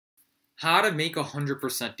How to make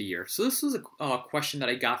 100% a year. So this was a question that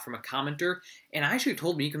I got from a commenter, and I actually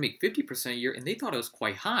told me you can make 50% a year, and they thought it was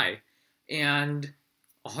quite high. And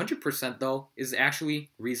 100% though is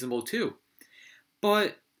actually reasonable too.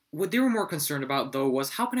 But what they were more concerned about though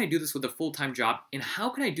was how can I do this with a full-time job, and how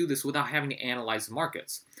can I do this without having to analyze the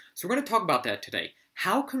markets? So we're going to talk about that today.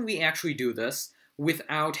 How can we actually do this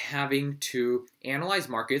without having to analyze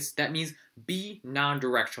markets? That means be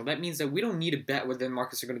non-directional. That means that we don't need to bet whether the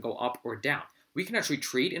markets are going to go up or down. We can actually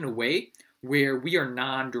trade in a way where we are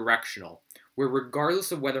non-directional, where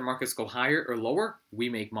regardless of whether markets go higher or lower, we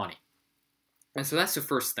make money. And so that's the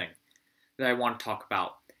first thing that I want to talk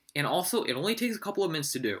about. And also, it only takes a couple of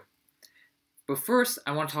minutes to do. But first,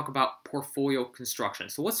 I want to talk about portfolio construction.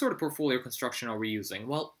 So what sort of portfolio construction are we using?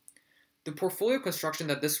 Well, the portfolio construction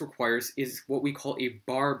that this requires is what we call a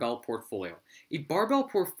barbell portfolio. A barbell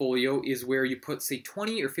portfolio is where you put, say,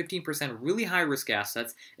 20 or 15% really high risk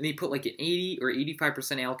assets, and then you put like an 80 or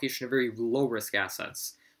 85% allocation of very low risk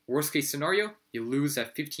assets. Worst case scenario, you lose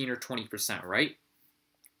at 15 or 20%, right?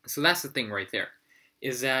 So that's the thing right there,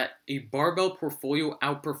 is that a barbell portfolio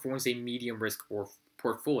outperforms a medium risk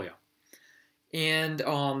portfolio. And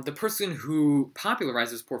the person who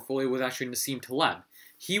popularized this portfolio was actually Nassim Taleb.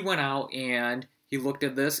 He went out and he looked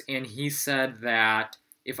at this and he said that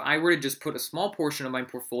if I were to just put a small portion of my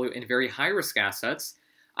portfolio in very high risk assets,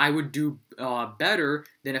 I would do better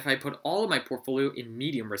than if I put all of my portfolio in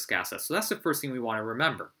medium risk assets. So that's the first thing we want to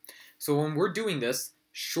remember. So when we're doing this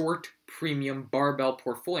short premium barbell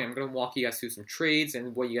portfolio, I'm going to walk you guys through some trades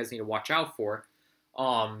and what you guys need to watch out for.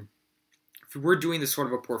 If we're doing this sort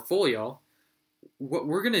of a portfolio, what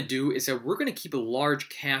we're going to do is that we're going to keep a large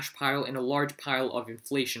cash pile and a large pile of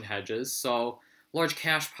inflation hedges. So large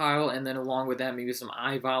cash pile, and then along with that maybe some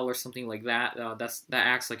IVOL or something like that. That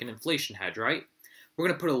acts like an inflation hedge, right? We're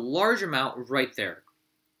going to put a large amount right there.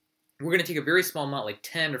 We're going to take a very small amount, like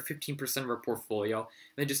 10 or 15% of our portfolio, and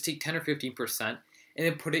then just take 10 or 15% and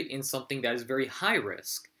then put it in something that is very high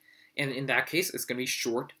risk. And in that case, it's going to be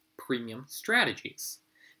short premium strategies.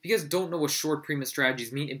 If you guys don't know what short premium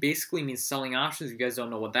strategies mean, it basically means selling options. If you guys don't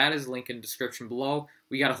know what that is, link in the description below.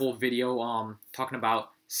 We got a whole video talking about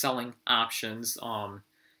selling options. I'll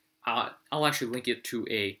actually link it to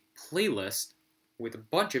a playlist with a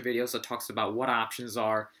bunch of videos that talks about what options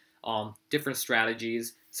are, different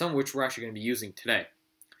strategies, some of which we're actually going to be using today.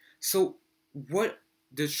 So what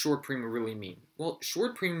does short premium really mean? Well,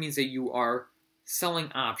 short premium means that you are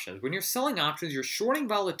selling options. When you're selling options, you're shorting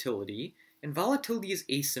volatility, and volatility is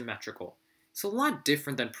asymmetrical. It's a lot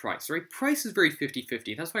different than price, right? Price is very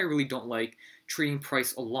 50-50. That's why I really don't like trading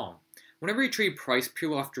price alone. Whenever you trade price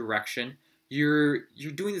purely off direction, you're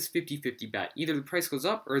doing this 50-50 bet. Either the price goes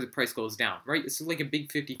up or the price goes down, right? It's like a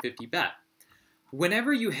big 50-50 bet.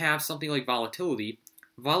 Whenever you have something like volatility,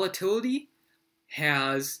 volatility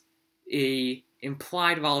has a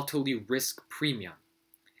implied volatility risk premium.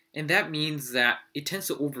 And that means that it tends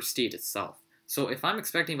to overstate itself. So if I'm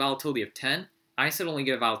expecting volatility of 10, I instead only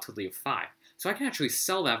get a volatility of 5. So I can actually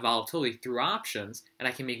sell that volatility through options, and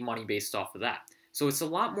I can make money based off of that. So it's a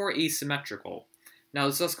lot more asymmetrical. Now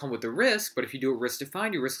this does come with the risk, but if you do it risk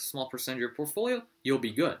defined, you risk a small percentage of your portfolio, you'll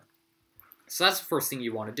be good. So that's the first thing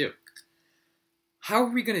you want to do. How are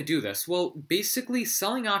we going to do this? Well, basically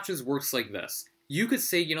selling options works like this. You could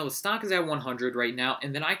say, the stock is at 100 right now,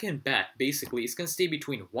 and then I can bet, basically, it's going to stay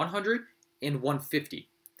between 100 and 150.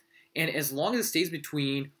 And as long as it stays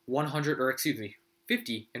between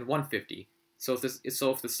 50 and 150. So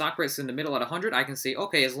if the stock price is in the middle at 100, I can say,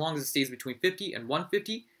 okay, as long as it stays between 50 and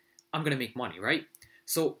 150, I'm going to make money, right?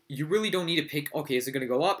 So you really don't need to pick, okay, is it going to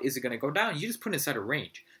go up? Is it going to go down? You just put it inside a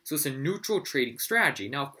range. So it's a neutral trading strategy.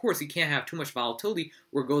 Now, of course, you can't have too much volatility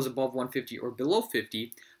where it goes above 150 or below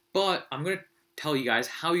 50, but I'm going to tell you guys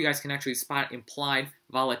how you guys can actually spot implied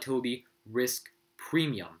volatility risk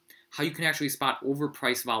premium. How you can actually spot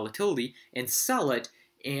overpriced volatility and sell it,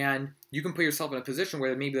 and you can put yourself in a position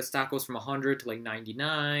where maybe the stock goes from 100 to like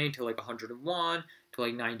 99 to like 101 to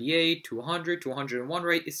like 98 to 100 to 101,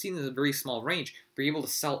 right? It's seen in a very small range. But you're able to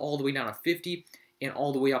sell all the way down to 50 and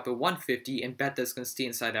all the way up to 150 and bet that it's going to stay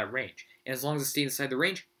inside that range. And as long as it stays inside the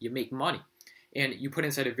range, you make money. And you put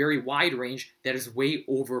inside a very wide range that is way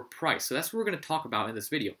overpriced. So that's what we're going to talk about in this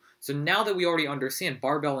video. So now that we already understand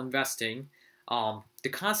barbell investing, the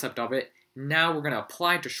concept of it, now we're going to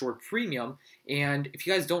apply it to short premium. And if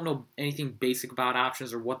you guys don't know anything basic about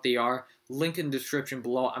options or what they are, link in the description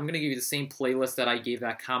below. I'm going to give you the same playlist that I gave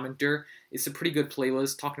that commenter. It's a pretty good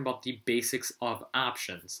playlist talking about the basics of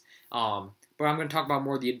options. But I'm going to talk about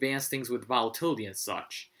more of the advanced things with volatility and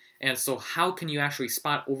such. And so how can you actually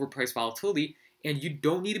spot overpriced volatility And you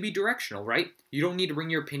don't need to be directional, right? You don't need to bring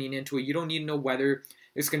your opinion into it. You don't need to know whether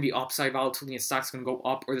it's going to be upside volatility and the stock's going to go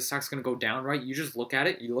up or the stock's going to go down, right? You just look at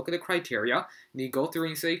it, you look at the criteria, and you go through and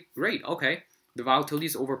you say, great, okay, the volatility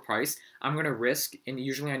is overpriced. I'm going to risk, and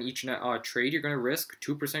usually on each trade, you're going to risk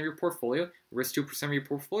 2% of your portfolio, risk 2% of your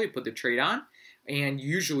portfolio, put the trade on, and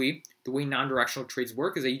usually the way non-directional trades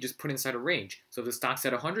work is that you just put inside a range. So if the stock's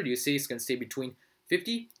at 100, you say it's going to stay between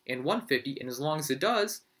 50 and 150, and as long as it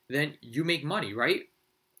does, then you make money, right?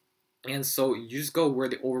 And so you just go where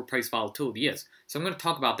the overpriced volatility is. So I'm going to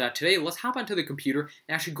talk about that today. Let's hop onto the computer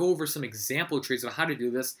and actually go over some example trades of how to do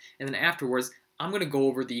this. And then afterwards, I'm going to go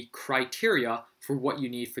over the criteria for what you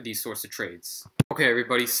need for these sorts of trades. Okay,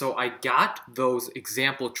 everybody, so I got those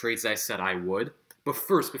example trades I said I would. But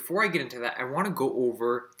first, before I get into that, I want to go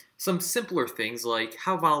over some simpler things like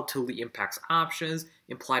how volatility impacts options,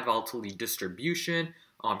 implied volatility distribution,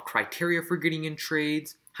 criteria for getting in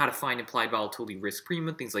trades, how to find implied volatility risk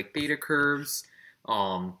premium, things like theta curves,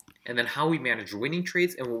 and then how we manage winning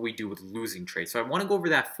trades and what we do with losing trades. So I want to go over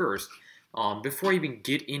that first before I even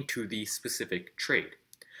get into the specific trade.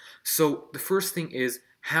 So the first thing is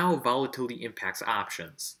how volatility impacts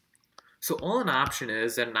options. So all an option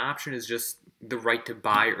is just the right to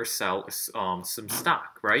buy or sell some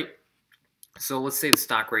stock, right? So let's say the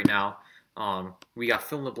stock right now, we got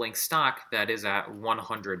fill in the blank stock that is at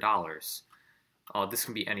 $100. This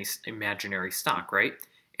can be any imaginary stock, right?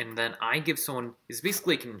 And then I give someone, it's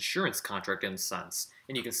basically like an insurance contract in a sense,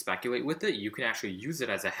 and you can speculate with it. You can actually use it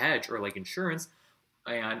as a hedge or like insurance,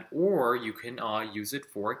 or you can use it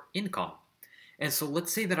for income. And so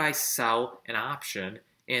let's say that I sell an option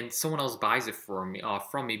and someone else buys it from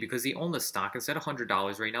me because they own the stock. It's at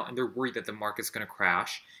 $100 right now, and they're worried that the market's going to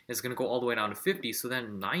crash. It's going to go all the way down to 50, so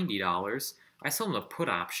then $90, I sell them a put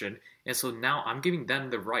option, and so now I'm giving them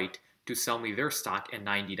the right to sell me their stock at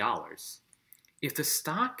 $90. If the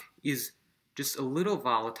stock is just a little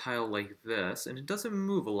volatile like this, and it doesn't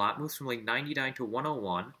move a lot, moves from like 99 to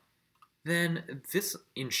 101, then this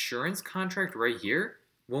insurance contract right here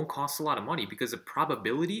won't cost a lot of money because the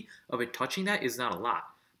probability of it touching that is not a lot.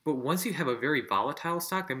 But once you have a very volatile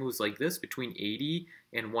stock that moves like this between 80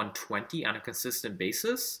 and 120 on a consistent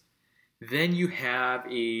basis, then you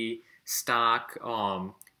have a stock,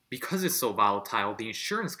 because it's so volatile, the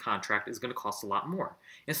insurance contract is going to cost a lot more.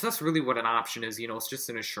 And so that's really what an option is. You know, it's just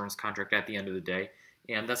an insurance contract at the end of the day.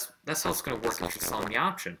 And that's how it's going to work if you're selling the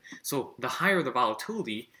option. So the higher the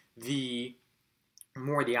volatility, the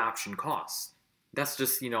more the option costs. That's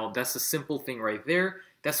just, you know, that's a simple thing right there.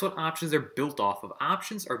 That's what options are built off of.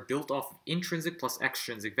 Options are built off of intrinsic plus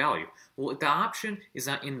extrinsic value. Well, if the option is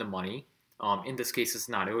not in the money, in this case it's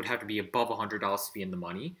not. It would have to be above $100 to be in the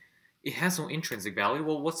money. It has no intrinsic value.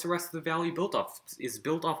 Well, what's the rest of the value built off? It's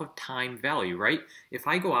built off of time value, right? If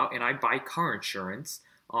I go out and I buy car insurance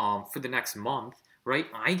for the next month, right,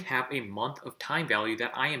 I have a month of time value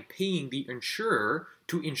that I am paying the insurer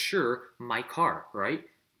to insure my car, right?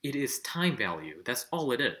 It is time value. That's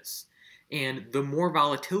all it is. And the more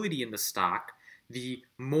volatility in the stock, the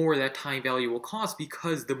more that time value will cost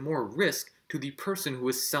because the more risk to the person who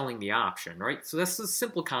is selling the option, right? So that's a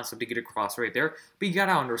simple concept to get across right there, but you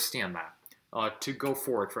gotta understand that to go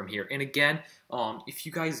forward from here. And again, if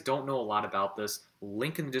you guys don't know a lot about this,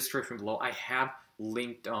 link in the description below. I have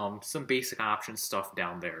linked some basic option stuff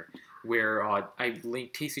down there where I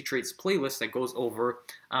linked Tasty Trade's playlist that goes over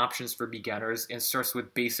options for beginners and starts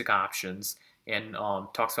with basic options and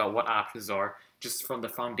talks about what options are just from the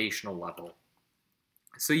foundational level.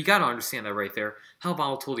 So you got to understand that right there, how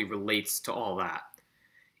volatility relates to all that.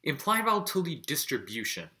 Implied volatility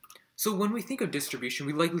distribution. So when we think of distribution,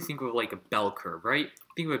 we likely think of like a bell curve, right?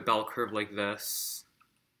 Think of a bell curve like this.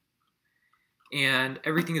 And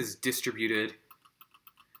everything is distributed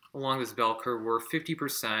along this bell curve where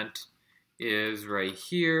 50% is right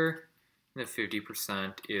here, and then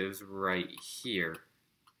 50% is right here.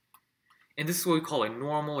 And this is what we call a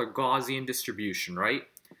normal or Gaussian distribution, right?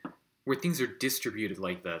 Where things are distributed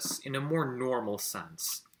like this in a more normal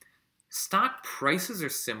sense. Stock prices are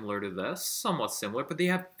similar to this, somewhat similar, but they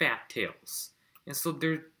have fat tails. And so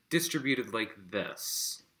they're distributed like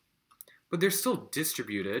this. But they're still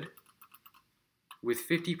distributed with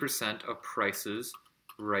 50% of prices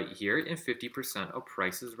right here and 50% of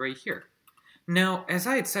prices right here. Now, as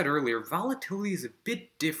I had said earlier, volatility is a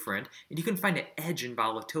bit different, and you can find an edge in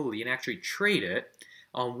volatility and actually trade it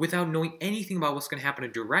without knowing anything about what's going to happen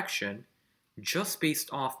in direction, just based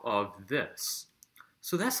off of this.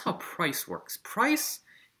 So that's how price works. Price,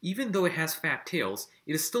 even though it has fat tails,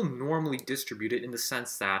 it is still normally distributed in the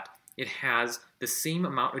sense that it has the same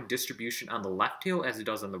amount of distribution on the left tail as it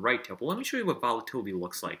does on the right tail. But let me show you what volatility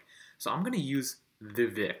looks like. So I'm going to use the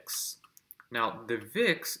VIX. Now, the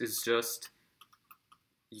VIX is just,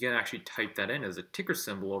 you can actually type that in as a ticker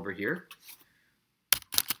symbol over here.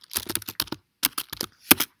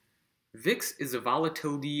 VIX is a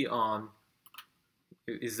volatility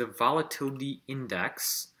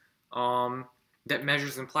index that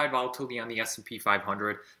measures implied volatility on the S&P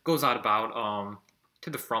 500. Goes out about to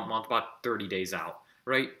the front month, about 30 days out,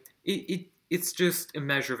 right? It's just a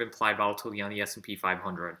measure of implied volatility on the S&P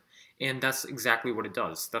 500, and that's exactly what it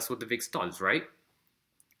does. That's what the VIX does, right?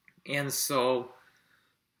 And so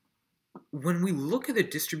when we look at the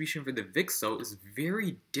distribution for the VIX, though, is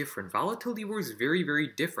very different. Volatility works very, very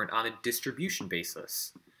different on a distribution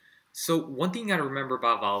basis. So one thing you got to remember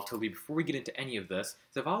about volatility before we get into any of this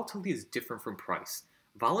is that volatility is different from price.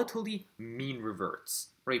 Volatility mean reverts,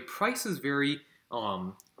 right? Price is very,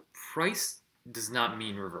 price does not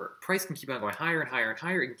mean revert. Price can keep on going higher and higher and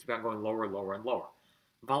higher. It can keep on going lower, lower, and lower.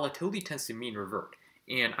 Volatility tends to mean revert.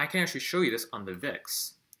 And I can actually show you this on the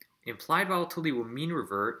VIX. Implied volatility will mean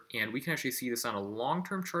revert, and we can actually see this on a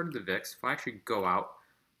long-term chart of the VIX. If I actually go out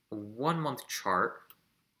a 1-month chart,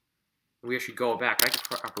 we actually go back. I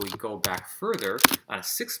can probably go back further on a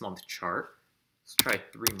 6-month chart. Let's try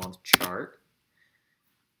a 3-month chart.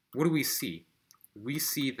 What do we see? We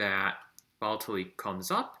see that volatility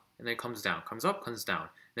comes up and then comes down, comes up, comes down.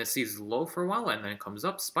 And it stays low for a while and then it comes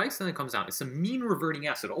up, spikes, and then it comes down. It's a mean reverting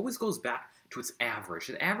asset. It always goes back to its average.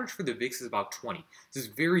 The average for the VIX is about 20. This is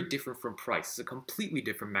very different from price. It's a completely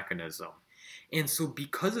different mechanism. And so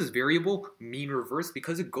because it's variable, mean reverse,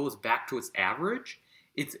 because it goes back to its average,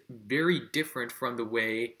 it's very different from the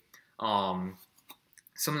way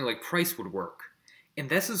something like price would work. And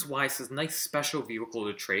this is why it's a nice special vehicle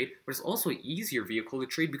to trade, but it's also an easier vehicle to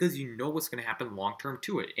trade because you know what's going to happen long term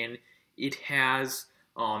to it. And it has,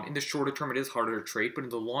 in the shorter term, it is harder to trade, but in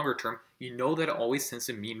the longer term, you know that it always tends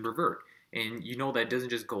to mean revert. And you know that it doesn't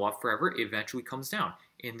just go up forever, it eventually comes down.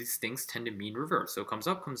 And these things tend to mean revert. So it comes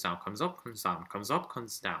up, comes down, comes up, comes down, comes up,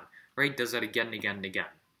 comes down, right? Does that again and again and again.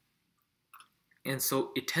 And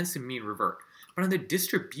so it tends to mean revert. But on the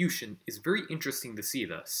distribution, it's very interesting to see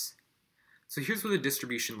this. So here's what the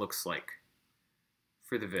distribution looks like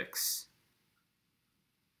for the VIX.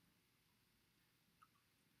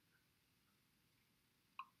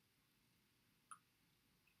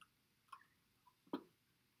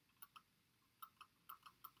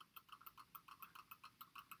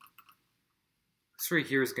 This right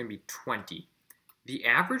here is going to be 20. The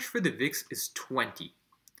average for the VIX is 20.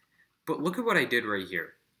 But look at what I did right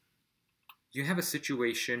here. You have a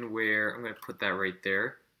situation where, I'm going to put that right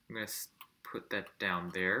there. I'm going to put that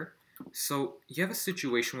down there. So you have a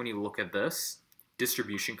situation when you look at this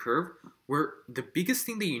distribution curve where the biggest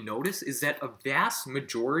thing that you notice is that a vast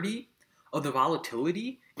majority of the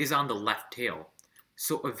volatility is on the left tail.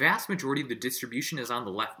 So a vast majority of the distribution is on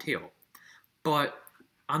the left tail. But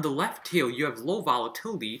on the left tail, you have low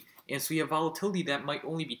volatility, and so you have volatility that might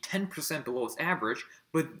only be 10% below its average,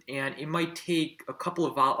 and it might take a couple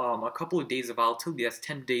of days of volatility. That's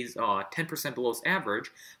 10% below its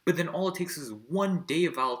average. But then all it takes is 1 day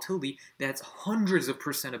of volatility that's hundreds of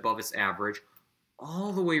percent above its average,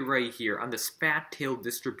 all the way right here on this fat tail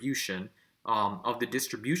distribution of the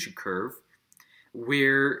distribution curve,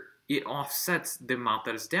 where it offsets the amount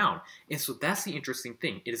that is down. And so that's the interesting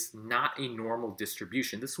thing. It is not a normal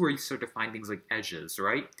distribution. This is where you start to find things like edges,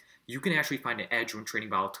 right? You can actually find an edge when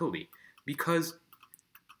trading volatility because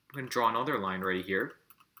I'm going to draw another line right here.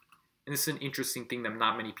 And this is an interesting thing that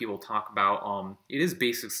not many people talk about. It is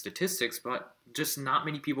basic statistics, but just not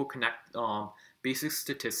many people connect basic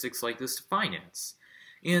statistics like this to finance.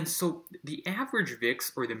 And so the average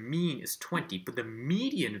VIX, or the mean, is 20, but the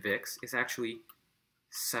median VIX is actually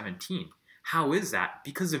 17. How is that?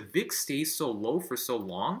 Because the VIX stays so low for so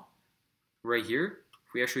long, right here,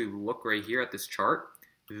 if we actually look right here at this chart,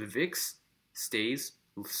 the VIX stays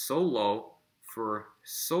so low for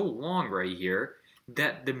so long right here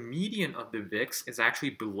that the median of the VIX is actually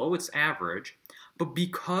below its average. But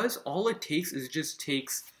because all it takes is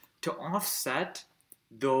to offset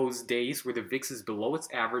those days where the VIX is below its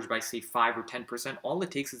average by, say, 5 or 10%, all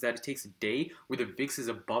it takes is that it takes a day where the VIX is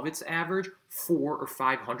above its average 400 or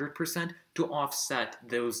 500% to offset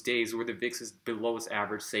those days where the VIX is below its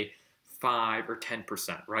average, say, 5 or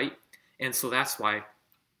 10%, right? And so that's why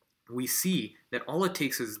we see that all it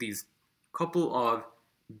takes is these couple of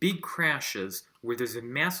big crashes where there's a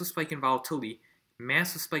massive spike in volatility,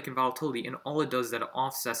 and all it does is that it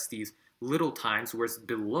offsets these little times where it's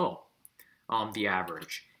below the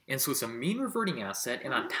average. And so it's a mean reverting asset,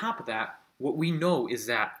 and on top of that, what we know is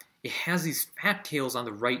that it has these fat tails on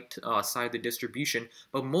the right side of the distribution,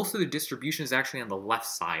 but most of the distribution is actually on the left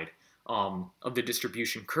side of the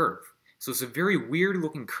distribution curve. So it's a very weird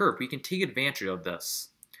looking curve. We can take advantage of this.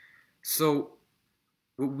 So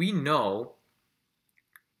what we know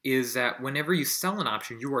is that whenever you sell an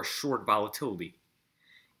option, you are short volatility.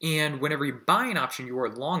 And whenever you buy an option, you are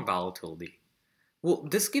long volatility. Well,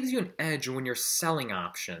 this gives you an edge when you're selling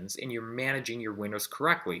options and you're managing your windows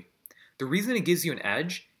correctly. The reason it gives you an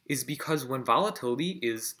edge is because when volatility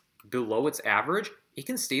is below its average, it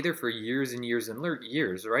can stay there for years and years and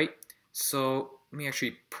years, right? So let me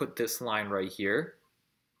actually put this line right here.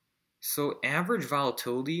 So average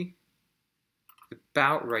volatility,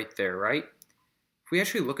 about right there, right? If we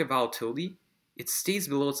actually look at volatility, it stays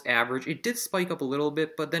below its average. It did spike up a little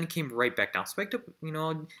bit, but then it came right back down. Spiked up,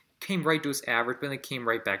 came right to its average, but then it came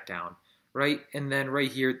right back down, right? And then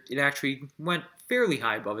right here, it actually went fairly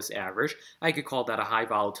high above its average. I could call that a high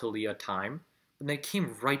volatility at time, but then it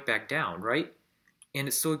came right back down, right?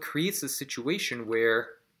 And so it creates a situation where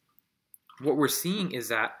what we're seeing is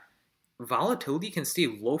that volatility can stay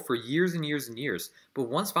low for years and years and years, but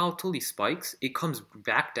once volatility spikes, it comes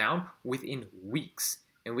back down within weeks.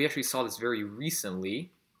 And we actually saw this very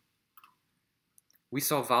recently. We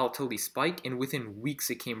saw volatility spike, and within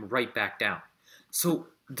weeks it came right back down. So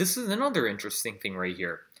this is another interesting thing right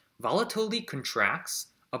here. Volatility contracts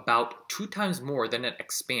about 2 times more than it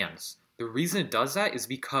expands. The reason it does that is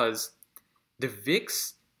because the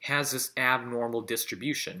VIX has this abnormal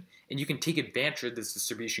distribution, and you can take advantage of this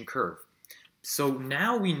distribution curve. So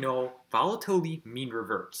now we know volatility mean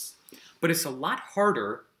reverts. But it's a lot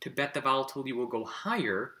harder to bet the volatility will go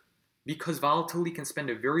higher because volatility can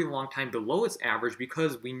spend a very long time below its average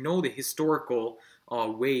because we know the historical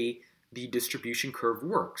way the distribution curve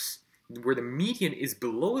works, where the median is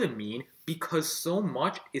below the mean because so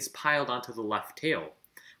much is piled onto the left tail,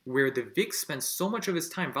 where the VIX spends so much of its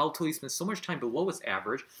time, volatility spends so much time below its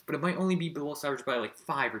average, but it might only be below its average by like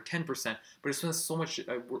 5 or 10%, but it spends so much,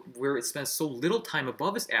 where it spends so little time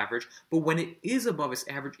above its average, but when it is above its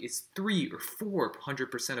average, it's 3 or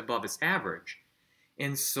 400% above its average.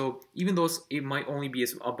 And so even though it might only be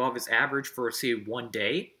above its average for, say, 1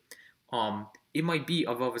 day, it might be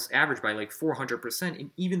above its average by like 400%, and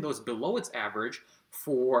even though it's below its average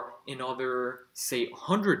for another, say,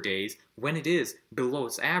 100 days, when it is below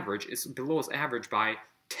its average, it's below its average by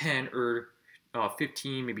 10 or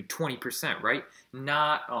 15, maybe 20%, right?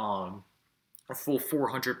 Not a full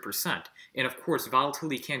 400%. And of course,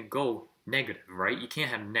 volatility can't go negative, right? You can't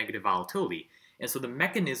have negative volatility. And so the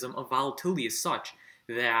mechanism of volatility is such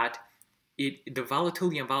that the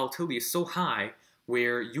volatility on volatility is so high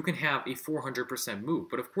where you can have a 400% move.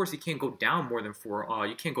 But of course, you can't go down more than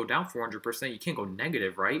you can't go down 400%. You can't go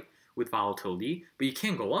negative, right, with volatility, but you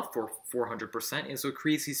can go up for 400%, and so it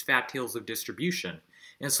creates these fat tails of distribution.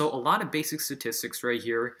 And so a lot of basic statistics right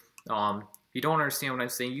here. If you don't understand what I'm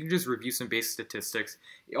saying, you can just review some basic statistics.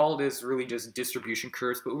 All it is really just distribution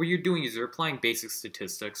curves, but what you're doing is you're applying basic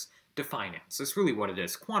statistics to finance. That's really what it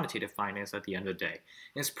is, quantitative finance at the end of the day.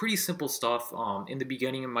 And it's pretty simple stuff. In the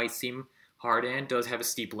beginning, it might seem hard, and it does have a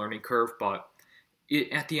steep learning curve, but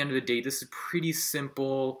at the end of the day, this is pretty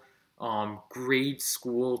simple grade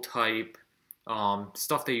school type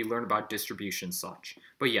stuff that you learn about distribution and such.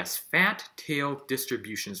 But yes, fat tail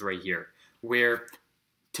distributions right here, where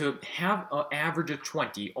to have an average of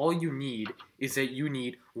 20, all you need is that you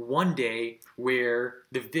need 1 day where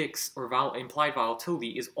the VIX or implied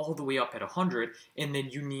volatility is all the way up at 100, and then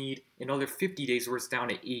you need another 50 days where it's down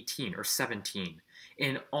at 18 or 17.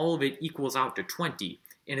 And all of it equals out to 20.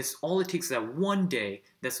 And it's all it takes is that 1 day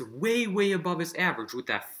that's way, way above its average with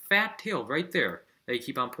that fat tail right there that you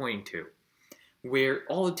keep on pointing to, where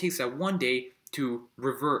all it takes that 1 day to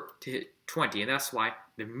revert to hit 20. And that's why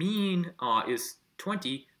the mean is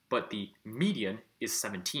 20, but the median is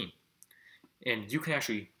 17. And you can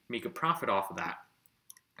actually make a profit off of that.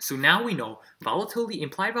 So now we know volatility,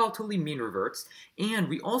 implied volatility mean reverts, and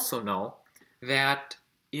we also know that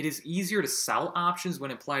it is easier to sell options when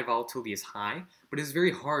implied volatility is high, but it's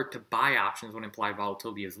very hard to buy options when implied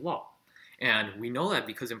volatility is low. And we know that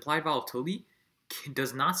because implied volatility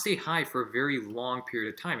does not stay high for a very long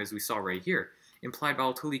period of time, as we saw right here. Implied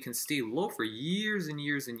volatility can stay low for years and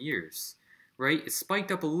years and years, right? It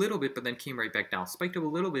spiked up a little bit, but then came right back down. Spiked up a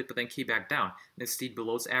little bit, but then came back down. And it stayed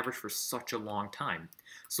below its average for such a long time.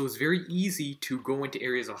 So it's very easy to go into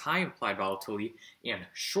areas of high implied volatility and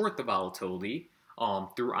short the volatility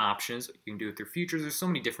through options. You can do it through futures. There's so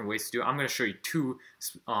many different ways to do it. I'm going to show you 2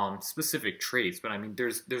 specific trades, but I mean,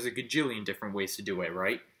 there's a gajillion different ways to do it,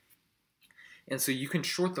 right? And so you can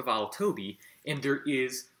short the volatility, and there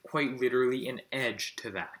is quite literally an edge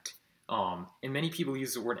to that. And many people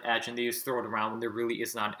use the word edge, and they just throw it around when there really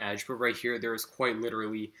is not an edge. But right here, there is quite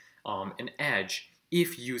literally an edge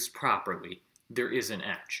if used properly. There is an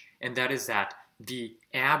edge, and that is that the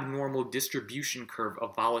abnormal distribution curve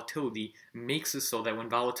of volatility makes it so that when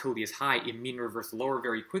volatility is high, it mean reverts lower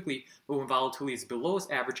very quickly, but when volatility is below its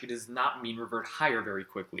average, it does not mean revert higher very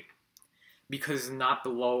quickly. Because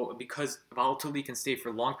volatility can stay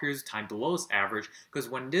for long periods of time below its average, because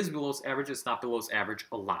when it is below its average, it's not below its average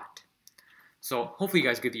a lot. So hopefully you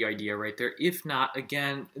guys get the idea right there. If not,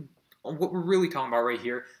 again, what we're really talking about right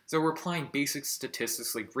here is that we're applying basic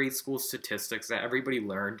statistics, like grade school statistics that everybody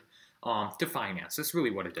learned to finance. That's really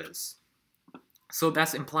what it is. So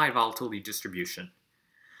that's implied volatility distribution.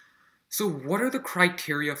 So what are the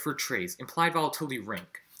criteria for trades? Implied volatility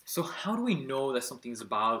rank. So how do we know that something's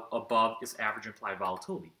above its average implied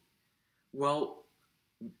volatility? Well,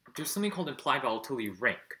 there's something called implied volatility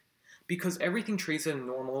rank, because everything trades at a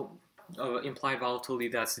normal implied volatility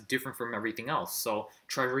that's different from everything else. So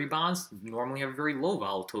treasury bonds normally have a very low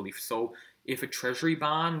volatility. So if a treasury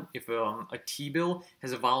bond, if a T-bill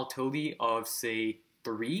has a volatility of, say,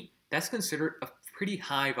 3, that's considered a pretty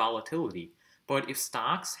high volatility. But if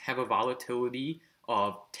stocks have a volatility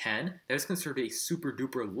of 10, that is considered a super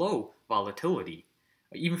duper low volatility,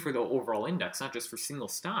 even for the overall index, not just for single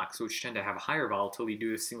stocks, which tend to have a higher volatility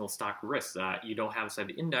due to single stock risk that you don't have inside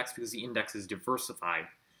the index because the index is diversified.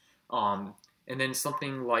 And then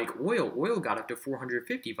something like oil got up to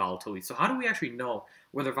 450 volatility. So how do we actually know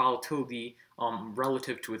whether volatility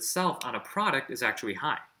relative to itself on a product is actually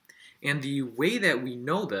high? And the way that we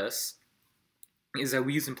know this is that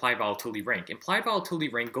we use implied volatility rank. Implied volatility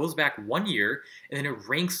rank goes back 1 year, and then it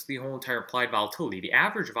ranks the whole entire implied volatility. The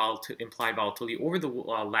average implied volatility over the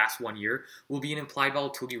last 1 year will be an implied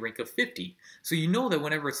volatility rank of 50. So you know that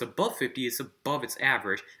whenever it's above 50, it's above its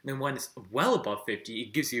average, and then when it's well above 50,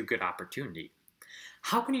 it gives you a good opportunity.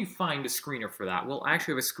 How can you find a screener for that? Well, I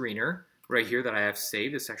actually have a screener right here that I have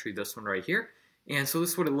saved. It's actually this one right here. And so this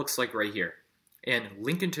is what it looks like right here. And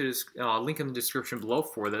link in the description below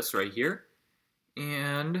for this right here.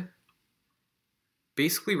 And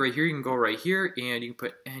basically right here, you can go right here and you can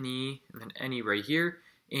put any and then any right here.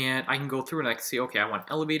 And I can go through and I can say, okay, I want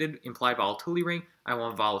elevated implied volatility rank. I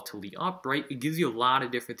want volatility up, right? It gives you a lot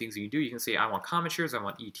of different things you can do. You can say, I want common shares, I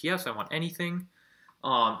want ETFs, I want anything.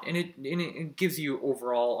 And it gives you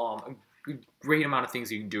overall a great amount of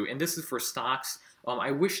things you can do. And this is for stocks.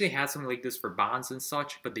 I wish they had something like this for bonds and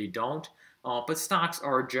such, but they don't. But stocks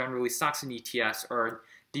and ETFs are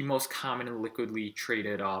the most common and liquidly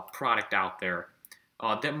traded product out there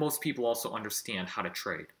that most people also understand how to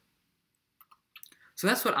trade. So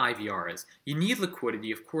that's what IVR is. You need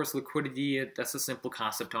liquidity. Of course, liquidity, that's a simple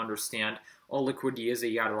concept to understand. All liquidity is that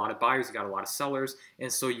you got a lot of buyers, you got a lot of sellers,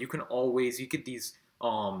 and so you get these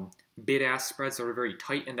bid-ask spreads that are very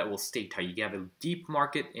tight and that will stay tight. You have a deep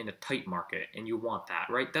market and a tight market, and you want that,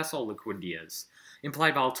 right? That's all liquidity is.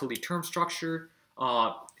 Implied volatility term structure,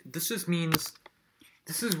 this just means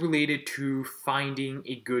this is related to finding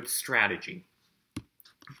a good strategy.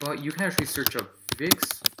 But you can actually search up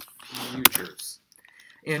VIX futures.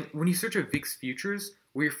 And when you search up VIX futures,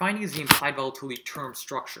 what you're finding is the implied volatility term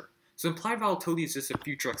structure. So implied volatility is just a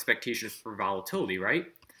future expectation for volatility, right?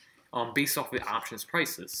 Based off the options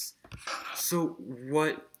prices. So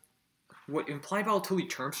what implied volatility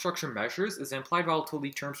term structure measures is the implied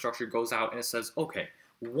volatility term structure goes out and it says, okay,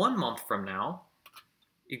 1 month from now,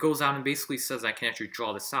 it goes out and basically says, I can actually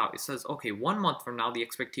draw this out. It says, okay, 1 month from now, the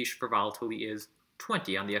expectation for volatility is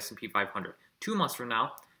 20 on the S&P 500. 2 months from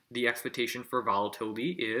now, the expectation for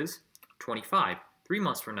volatility is 25. 3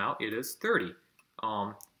 months from now, it is 30.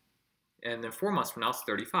 And then 4 months from now, it's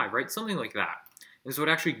 35, right? Something like that. And so it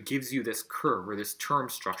actually gives you this curve or this term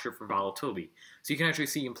structure for volatility. So you can actually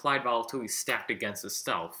see implied volatility stacked against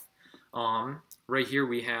itself. Right here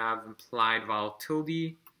we have implied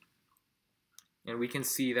volatility. And we can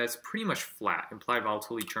see that's pretty much flat, implied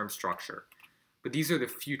volatility term structure. But these are the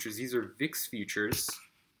futures. These are VIX futures.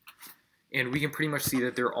 And we can pretty much see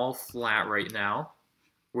that they're all flat right now,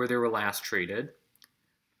 where they were last traded.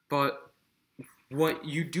 But what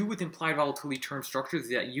you do with implied volatility term structures is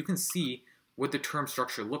that you can see what the term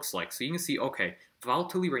structure looks like. So you can see, okay,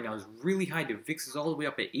 volatility right now is really high. The VIX is all the way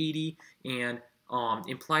up at 80, and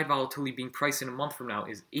implied volatility being priced in a month from now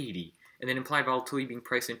is 80. And then implied volatility being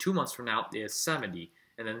priced in 2 months from now is 70,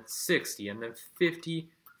 and then 60, and then 50,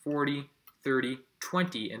 40, 30,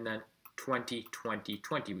 20, and then 20, 20,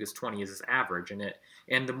 20, because 20 is its average.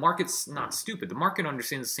 And the market's not stupid. The market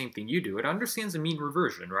understands the same thing you do. It understands the mean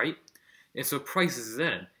reversion, right? And so prices it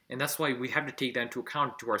in. And that's why we have to take that into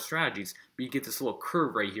account to our strategies. But you get this little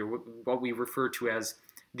curve right here, what we refer to as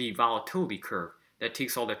the volatility curve, that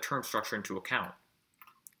takes all that term structure into account.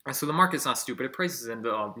 So the market's not stupid. It prices in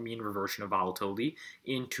the mean reversion of volatility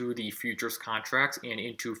into the futures contracts and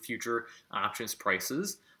into future options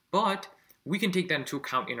prices. But we can take that into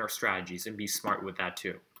account in our strategies and be smart with that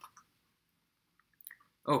too.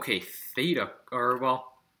 Okay, theta, or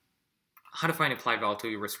well, how to find implied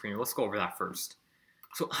volatility risk premium. Let's go over that first.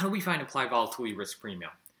 So how do we find implied volatility risk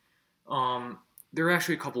premium? There are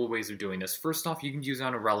actually a couple of ways of doing this. First off, you can use it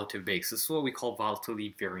on a relative basis. This is what we call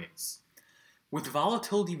volatility variance. With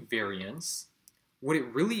volatility variance, what it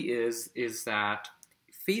really is that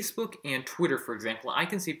Facebook and Twitter, for example, I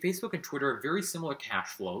can say Facebook and Twitter are very similar cash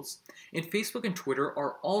flows, and Facebook and Twitter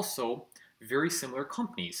are also very similar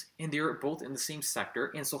companies, and they're both in the same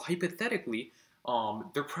sector, and so hypothetically,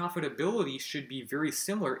 their profitability should be very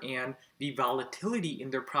similar, and the volatility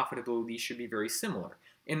in their profitability should be very similar.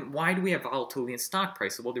 And why do we have volatility in stock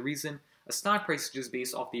prices? Well, the reason a stock price is just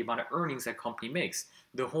based off the amount of earnings that company makes.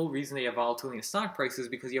 The whole reason they have volatility in stock prices is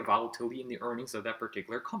because you have volatility in the earnings of that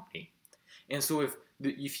particular company. And so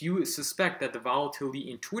if you suspect that the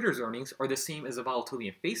volatility in Twitter's earnings are the same as the volatility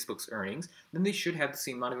in Facebook's earnings, then they should have the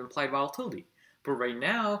same amount of implied volatility. But right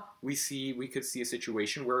now, we could see a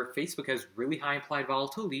situation where Facebook has really high implied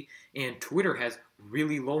volatility and Twitter has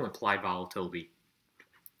really low implied volatility.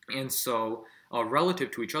 And so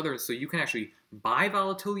relative to each other, so you can actually buy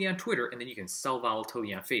volatility on Twitter and then you can sell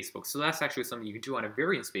volatility on Facebook. So that's actually something you can do on a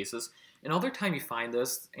variance basis. Another time you find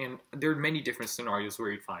this, and there are many different scenarios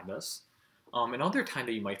where you'd find this. Another time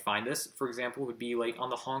that you might find this, for example, would be like on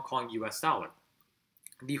the Hong Kong US dollar.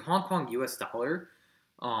 The Hong Kong US dollar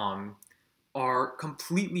are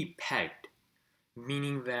completely pegged,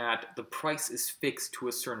 meaning that the price is fixed to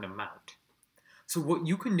a certain amount. So what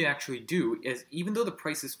you can actually do is, even though the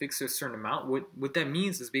price is fixed to a certain amount, what that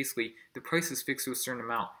means is basically the price is fixed to a certain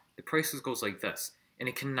amount. The price goes like this, and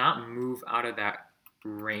it cannot move out of that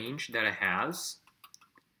range that it has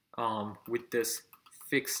with this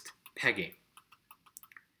fixed pegging.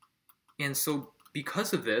 And so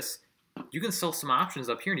because of this, you can sell some options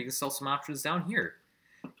up here and you can sell some options down here.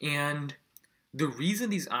 And the reason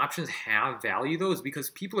these options have value, though, is because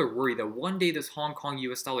people are worried that one day this Hong Kong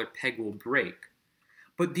US dollar peg will break.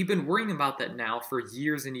 But they've been worrying about that now for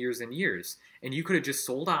years and years and years. And you could have just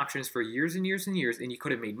sold options for years and years and years, and you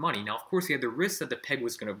could have made money. Now, of course, you had the risk that the peg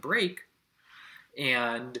was going to break,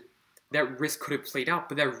 and that risk could have played out.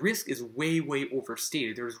 But that risk is way, way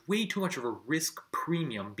overstated. There's way too much of a risk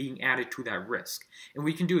premium being added to that risk. And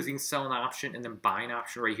what you can do is you can sell an option and then buy an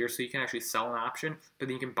option right here. So you can actually sell an option, but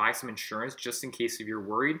then you can buy some insurance just in case if you're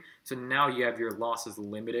worried. So now you have your losses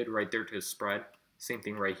limited right there to the spread. Same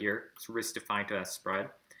thing right here. It's risk defined to that spread.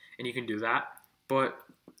 And you can do that. But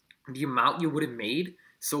the amount you would have made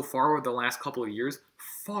so far over the last couple of years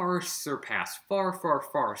far surpass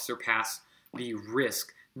the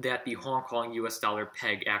risk that the Hong Kong US dollar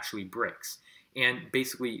peg actually breaks. And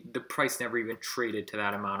basically, the price never even traded to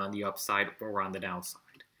that amount on the upside or on the downside.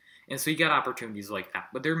 And so you got opportunities like that.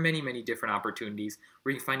 But there are many, many different opportunities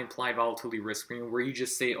where you can find implied volatility risk premium, where you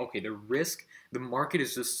just say, okay, the market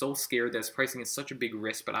is just so scared that it's pricing in such a big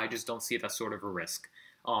risk, but I just don't see that sort of a risk.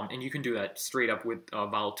 And you can do that straight up with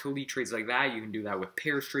volatility trades like that. You can do that with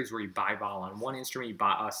pairs trades where you buy vol on one instrument, you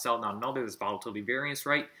sell on another. There's volatility variance,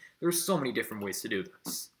 right? There's so many different ways to do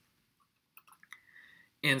this.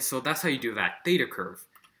 And so that's how you do that theta curve.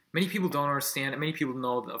 Many people don't understand, and many people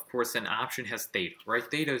know that, of course, an option has theta, right?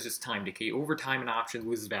 Theta is just time decay. Over time, an option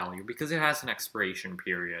loses value because it has an expiration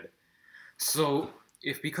period. So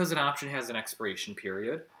because an option has an expiration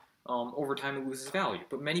period, over time it loses value.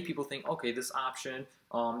 But many people think, okay, this option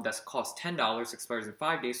that's cost $10 expires in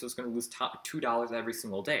 5 days, so it's going to lose $2 every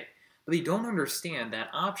single day. But they don't understand that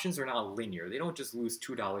options are not linear. They don't just lose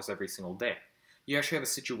 $2 every single day. You actually have a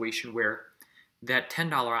situation where that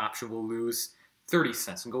 $10 option will lose 30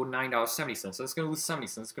 cents and go $9.70. So it's going to lose 70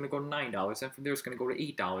 cents. It's going to go to $9. And from there, it's going to go to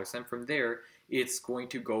 $8. And from there, it's going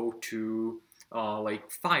to go to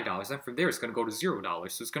like $5. And from there, it's going to go to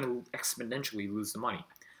 $0. So it's going to exponentially lose the money.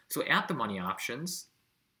 So at the money options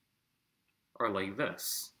are like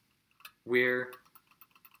this, where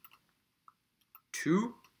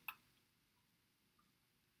 2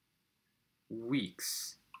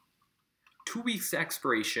 weeks. 2 weeks to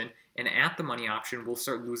expiration, and at the money option, we'll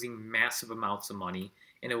start losing massive amounts of money,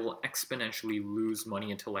 and it will exponentially lose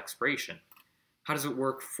money until expiration. How does it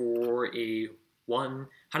work for a 1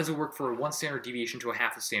 standard deviation to a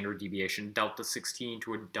half a standard deviation, delta 16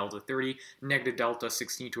 to a delta 30, negative delta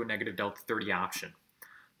 16 to a negative delta 30 option?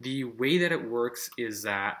 The way that it works is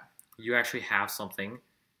that you actually have something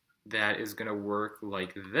that is going to work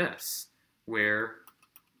like this, where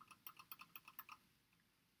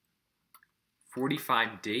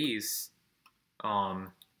 45 days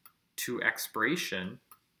to expiration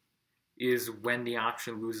is when the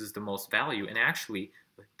option loses the most value. And actually,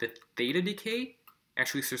 the theta decay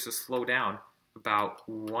actually starts to slow down about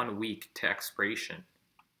 1 week to expiration.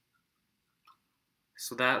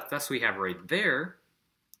 So that's what we have right there.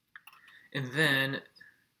 And then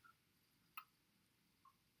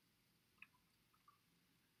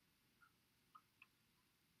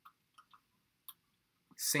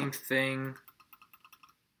same thing,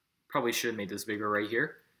 probably should have made this bigger right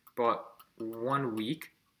here, but 1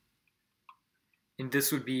 week. And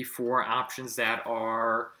this would be for options that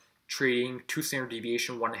are trading 2 standard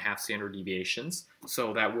deviation, 1.5 standard deviations.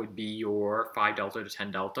 So that would be your 5 delta to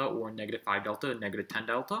 10 delta or negative 5 delta to negative 10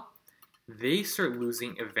 delta. They start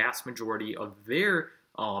losing a vast majority of their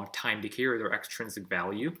time decay or their extrinsic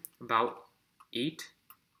value about 8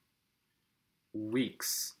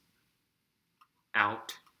 weeks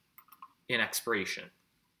out in expiration.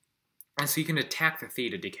 And so you can attack the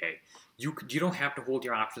theta decay. You don't have to hold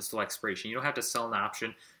your options till expiration. You don't have to sell an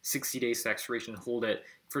option 60 days to expiration and hold it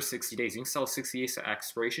for 60 days. You can sell 60 days to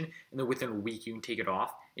expiration, and then within a week you can take it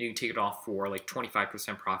off. And you can take it off for like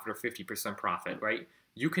 25% profit or 50% profit, right?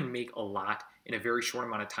 You can make a lot in a very short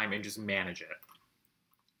amount of time and just manage it.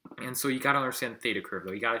 And so you got to understand the theta curve,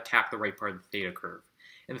 though. You got to attack the right part of the theta curve.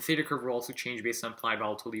 And the theta curve will also change based on implied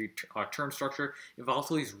volatility term structure. If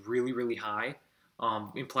volatility is really, really high,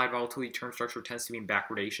 implied volatility term structure tends to be in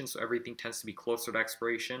backwardation, so everything tends to be closer to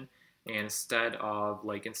expiration. And instead of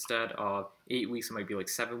 8 weeks, it might be like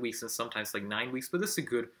 7 weeks and sometimes like 9 weeks. But this is a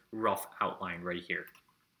good rough outline right here.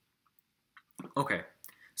 Okay,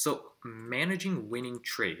 so managing winning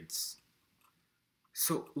trades.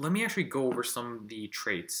 So let me actually go over some of the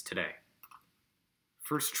trades today.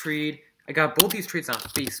 First trade, I got both these trades on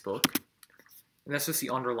Facebook, and that's just the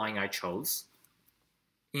underlying I chose.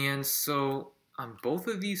 And so on both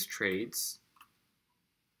of these trades,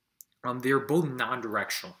 they're both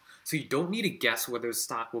non-directional. So you don't need to guess whether the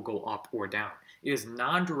stock will go up or down. It is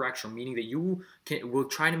non-directional, meaning that you will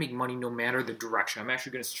try to make money no matter the direction. I'm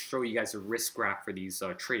actually going to show you guys a risk graph for these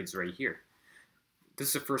trades right here. This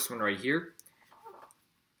is the first one right here.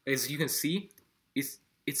 As you can see,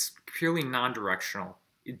 it's purely non-directional.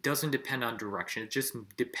 It doesn't depend on direction. It just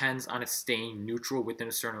depends on it staying neutral within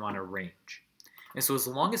a certain amount of range. And so as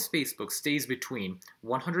long as Facebook stays between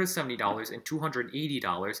 $170 and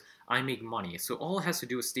 $280, I make money. So all it has to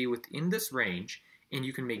do is stay within this range, and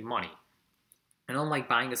you can make money. And unlike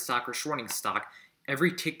buying a stock or shorting a stock,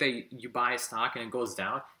 every tick that you buy a stock and it goes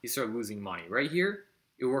down, you start losing money. Right here,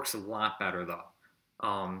 it works a lot better though.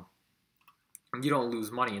 You don't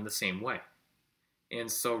lose money in the same way.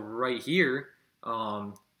 And so right here,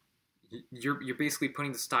 you're basically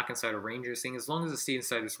putting the stock inside a range. You're saying, as long as it stays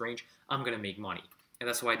inside this range, I'm going to make money. And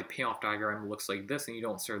that's why the payoff diagram looks like this, and you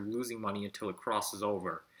don't start losing money until it crosses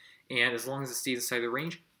over. And as long as it stays inside the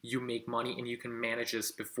range, you make money, and you can manage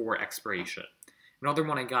this before expiration. Another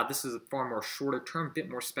one I got, this is a far more shorter term, a bit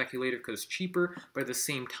more speculative because it's cheaper, but at the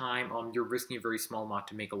same time, you're risking a very small amount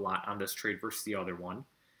to make a lot on this trade versus the other one.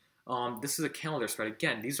 This is a calendar spread.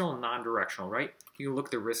 Again, these are all non-directional, right? You can look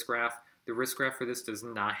at the risk graph. The risk graph for this does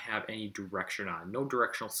not have any direction on, no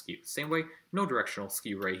directional skew. Same way, no directional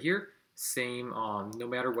skew right here. Same, no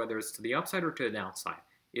matter whether it's to the upside or to the downside.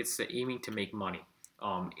 It's aiming to make money,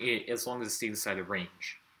 as long as it stays inside the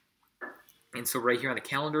range. And so right here on the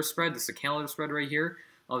calendar spread, this is a calendar spread right here.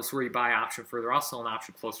 This is where you buy an option further out, sell an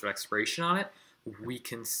option closer to expiration on it. We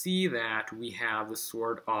can see that we have this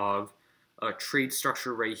sort of trade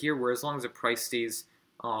structure right here, where as long as the price stays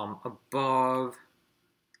above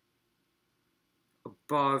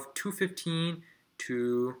 215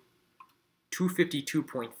 to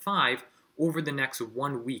 252.5 over the next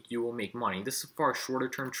 1 week, you will make money. This is a far shorter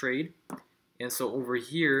term trade, and so over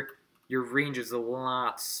here your range is a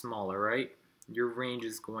lot smaller, right? Your range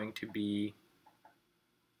is going to be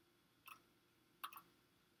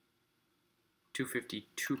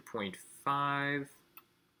 252.5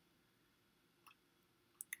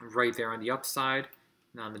 right there on the upside,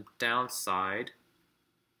 and on the downside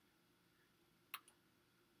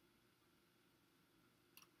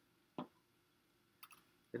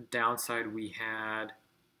we had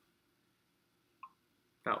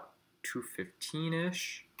about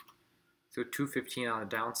 215-ish. So 215 on the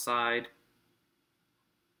downside.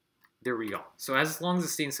 There we go. So as long as it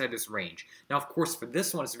stays inside this range. Now, of course, for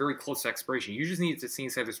this one, it's very close to expiration. You just need it to stay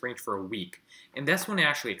inside this range for a week. And that's when it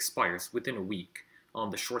actually expires, within a week.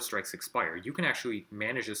 The short strikes expire. You can actually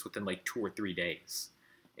manage this within like 2 or 3 days.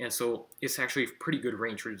 And so it's actually a pretty good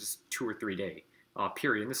range for just 2 or 3 day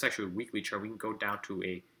period. And this is actually a weekly chart. We can go down to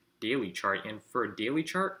a daily chart. And for a daily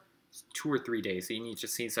chart, it's 2 or 3 days. So you need to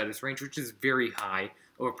stay inside this range, which is very high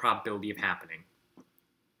of a probability of happening.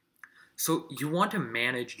 So you want to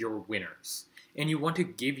manage your winners, and you want to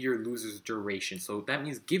give your losers duration. So that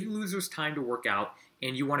means give losers time to work out,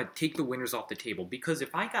 and you want to take the winners off the table. Because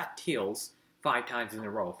if I got tails 5 times in a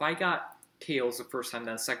row, if I got tails the first time,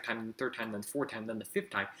 then the second time, then the third time, then the fourth time, then the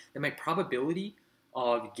fifth time, then my probability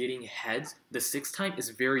of getting heads the 6th time is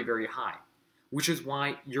very, very high. Which is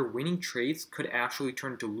why your winning trades could actually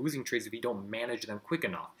turn into losing trades if you don't manage them quick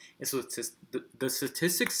enough. And so the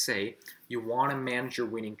statistics say you want to manage your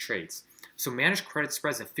winning trades. So manage credit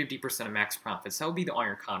spreads at 50% of max profits. That would be the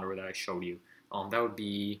iron condor that I showed you. That would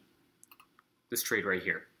be this trade right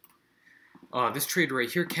here. This trade right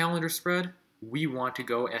here, calendar spread, we want to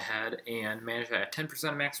go ahead and manage that at 10%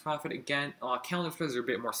 of max profit. Again, calendar spreads are a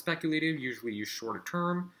bit more speculative, usually use shorter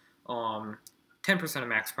term. 10% of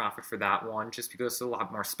max profit for that one, just because it's a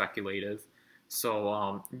lot more speculative.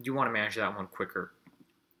 So you want to manage that one quicker.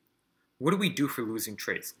 What do we do for losing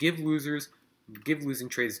trades? Give losing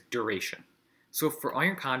trades duration. So for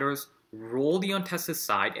iron condors, roll the untested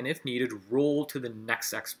side, and if needed, roll to the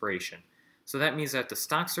next expiration. So that means that the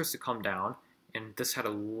stock starts to come down, and this had a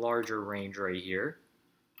larger range right here.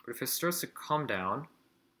 But if it starts to come down,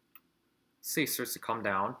 say it starts to come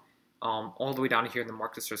down, all the way down here, and the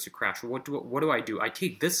market starts to crash. What do I do? I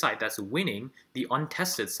take this side that's winning, the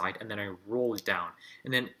untested side, and then I roll it down.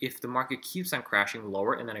 And then if the market keeps on crashing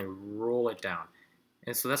lower, and then I roll it down.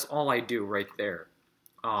 And so that's all I do right there.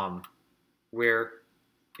 Where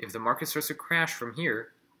if the market starts to crash from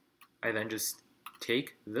here, I then just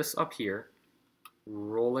take this up here,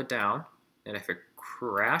 roll it down, and if it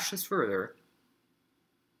crashes further,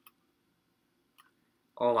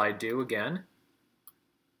 all I do again,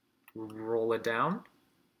 roll it down,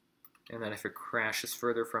 and then if it crashes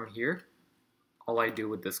further from here, all I do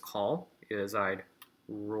with this call is I'd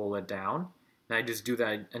roll it down, and I just do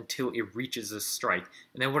that until it reaches a strike.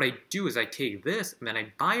 And then what I do is I take this, and then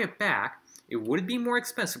I buy it back. It would be more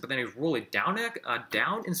expensive, but then I roll it down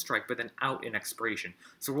in strike, but then out in expiration.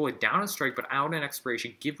 So roll it down in strike, but out in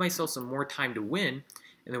expiration, give myself some more time to win,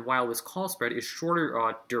 and then while this call spread is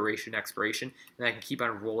shorter duration expiration, and I can keep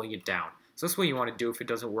on rolling it down. So that's what you want to do if it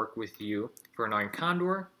doesn't work with you for an iron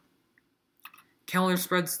condor. Calendar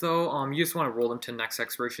spreads, though, you just want to roll them to next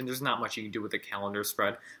expiration. There's not much you can do with a calendar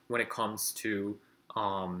spread when it comes to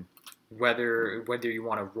whether you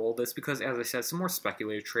want to roll this, because as I said, it's a more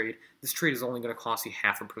speculative trade. This trade is only going to cost you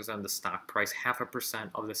 0.5% of the stock price, 0.5%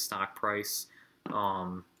 of the stock price. You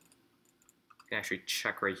can actually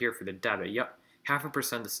check right here for the debit. Yep,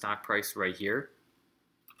 0.5% of the stock price right here.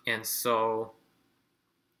 And so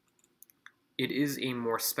it is a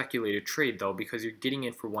more speculative trade, though, because you're getting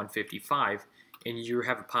in for $155, and you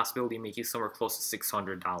have a possibility of making somewhere close to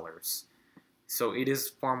 $600. So it is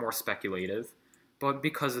far more speculative, but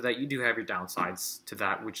because of that, you do have your downsides to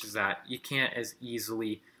that, which is that you can't as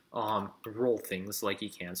easily roll things like you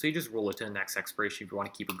can. So you just roll it to the next expiration if you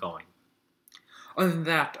want to keep it going. Other than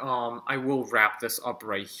that, I will wrap this up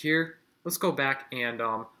right here. Let's go back and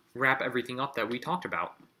wrap everything up that we talked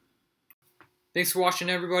about. Thanks for watching,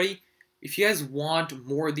 everybody. If you guys want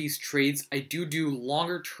more of these trades, I do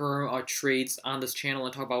longer term trades on this channel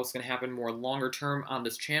and talk about what's going to happen more longer term on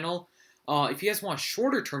this channel. If you guys want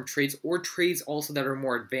shorter term trades or trades also that are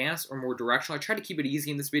more advanced or more directional, I try to keep it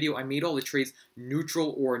easy in this video. I made all the trades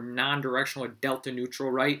neutral or non-directional or delta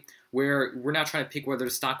neutral, right? Where we're not trying to pick whether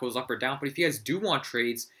the stock goes up or down. But if you guys do want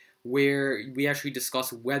trades where we actually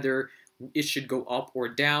discuss whether it should go up or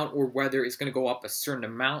down, or whether it's going to go up a certain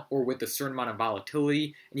amount or with a certain amount of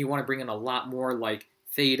volatility, and you want to bring in a lot more like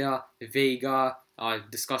theta, vega,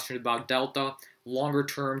 discussion about delta, longer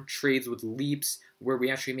term trades with leaps where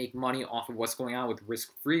we actually make money off of what's going on with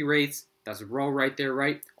risk-free rates. That's row right there,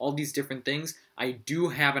 right? All these different things. I do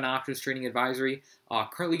have an options trading advisory.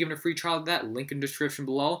 Currently giving a free trial of that. Link in the description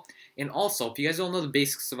below. And also, if you guys don't know the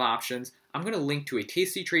basics of options, I'm going to link to a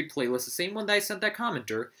Tasty Trade playlist, the same one that I sent that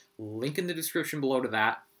commenter. Link in the description below to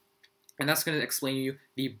that. And that's going to explain to you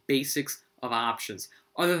the basics of options.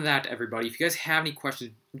 Other than that, everybody, if you guys have any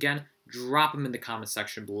questions, again, drop them in the comment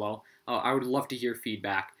section below. I would love to hear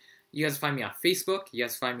feedback. You guys find me on Facebook. You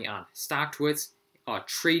guys find me on StockTwits,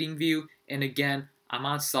 TradingView, and again, I'm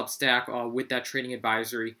on Substack with that trading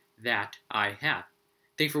advisory that I have.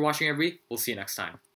 Thanks for watching, everybody. We'll see you next time.